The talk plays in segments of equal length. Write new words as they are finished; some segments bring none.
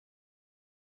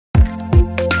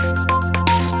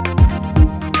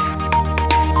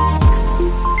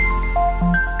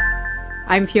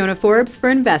I'm Fiona Forbes for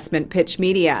Investment Pitch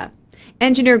Media.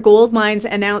 Engineer Gold Mines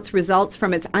announced results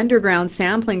from its underground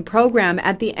sampling program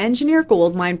at the Engineer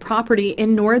Gold Mine property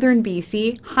in northern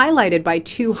BC, highlighted by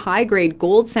two high-grade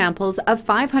gold samples of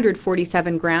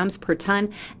 547 grams per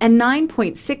tonne and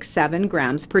 9.67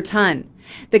 grams per tonne.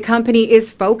 The company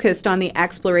is focused on the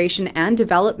exploration and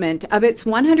development of its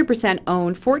 100%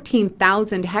 owned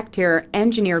 14,000-hectare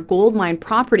Engineer Gold Mine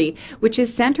property, which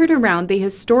is centered around the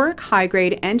historic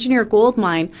high-grade Engineer Gold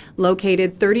Mine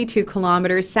located 32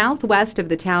 kilometers southwest of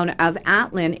the town of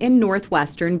Atlin in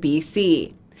northwestern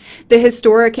BC. The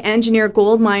historic Engineer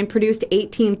Gold Mine produced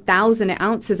 18,000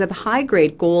 ounces of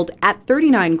high-grade gold at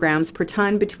 39 grams per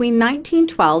tonne between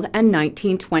 1912 and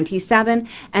 1927,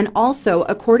 and also,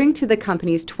 according to the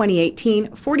company's 2018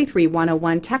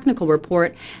 43101 technical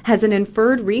report, has an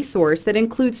inferred resource that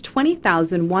includes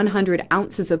 20,100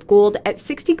 ounces of gold at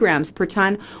 60 grams per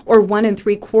tonne, or 1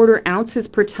 3/4 ounces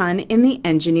per tonne in the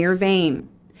Engineer vein.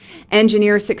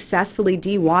 Engineer successfully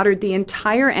dewatered the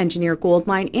entire Engineer Gold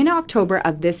Mine in October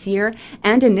of this year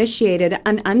and initiated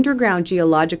an underground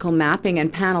geological mapping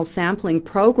and panel sampling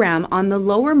program on the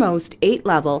lowermost 8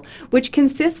 level, which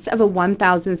consists of a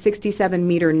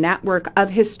 1,067-meter network of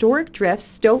historic drifts,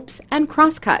 stopes, and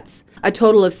crosscuts. A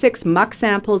total of 6 muck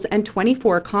samples and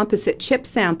 24 composite chip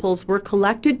samples were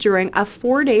collected during a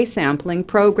 4-day sampling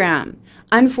program.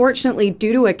 Unfortunately,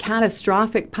 due to a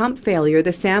catastrophic pump failure,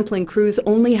 the sampling crews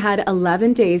only had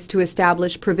 11 days to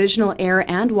establish provisional air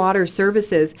and water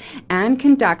services and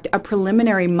conduct a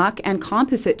preliminary muck and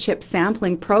composite chip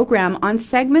sampling program on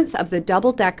segments of the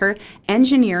double-decker,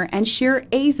 Engineer, and Shear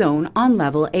A zone on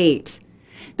level 8.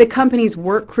 The company's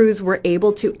work crews were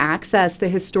able to access the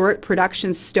historic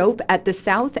production stope at the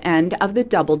south end of the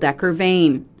double-decker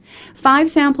vein. 5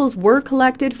 samples were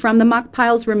collected from the muck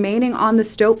piles remaining on the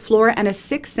stope floor, and a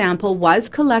 6th sample was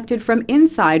collected from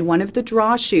inside one of the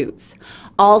draw chutes.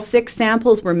 All 6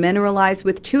 samples were mineralized,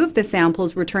 with 2 of the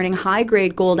samples returning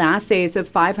high-grade gold assays of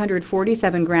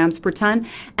 547 grams per tonne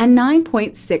and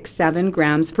 9.67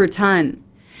 grams per tonne.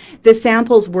 The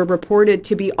samples were reported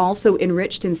to be also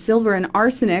enriched in silver and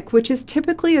arsenic, which is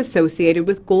typically associated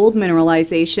with gold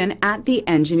mineralization at the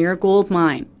Engineer Gold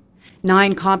Mine.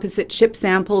 9 composite chip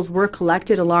samples were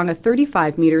collected along a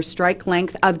 35-meter strike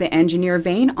length of the Engineer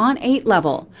vein on 8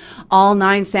 level. All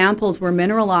 9 samples were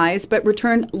mineralized but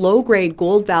returned low-grade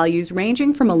gold values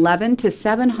ranging from 11 to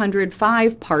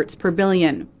 705 parts per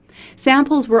billion.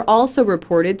 Samples were also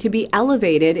reported to be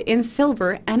elevated in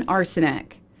silver and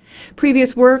arsenic.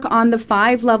 Previous work on the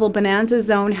 5-level Bonanza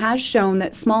zone has shown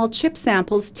that small chip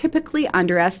samples typically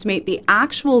underestimate the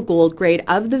actual gold grade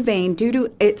of the vein due to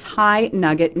its high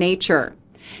nugget nature.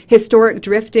 Historic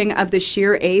drifting of the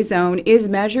Shear A zone is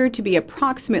measured to be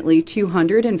approximately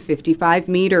 255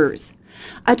 meters.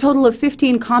 A total of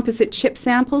 15 composite chip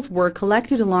samples were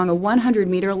collected along a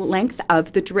 100-meter length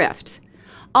of the drift.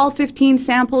 All 15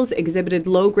 samples exhibited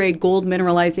low-grade gold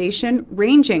mineralization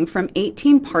ranging from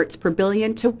 18 parts per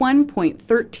billion to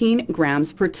 1.13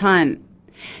 grams per tonne.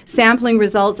 Sampling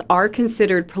results are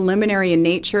considered preliminary in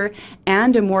nature,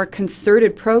 and a more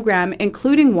concerted program,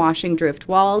 including washing drift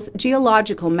walls,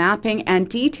 geological mapping, and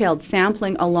detailed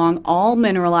sampling along all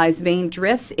mineralized vein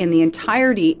drifts in the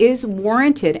entirety, is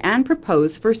warranted and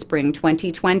proposed for spring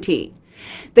 2020.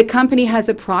 The company has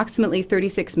approximately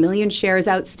 36 million shares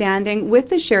outstanding, with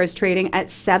the shares trading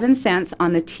at 7 cents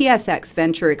on the TSX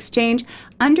Venture Exchange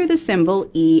under the symbol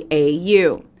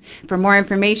EAU. For more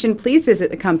information, please visit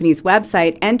the company's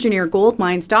website,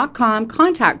 engineergoldmines.com.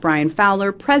 Contact Brian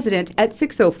Fowler, President, at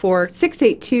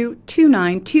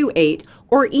 604-682-2928,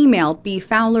 or email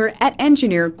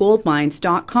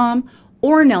bfowler@engineergoldmines.com,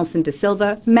 or Nelson De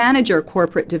Silva, Manager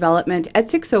Corporate Development,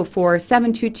 at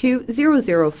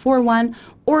 604-722-0041,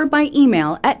 or by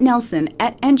email at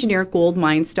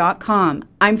nelson@engineergoldmines.com.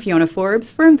 I'm Fiona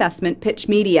Forbes for Investment Pitch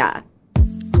Media.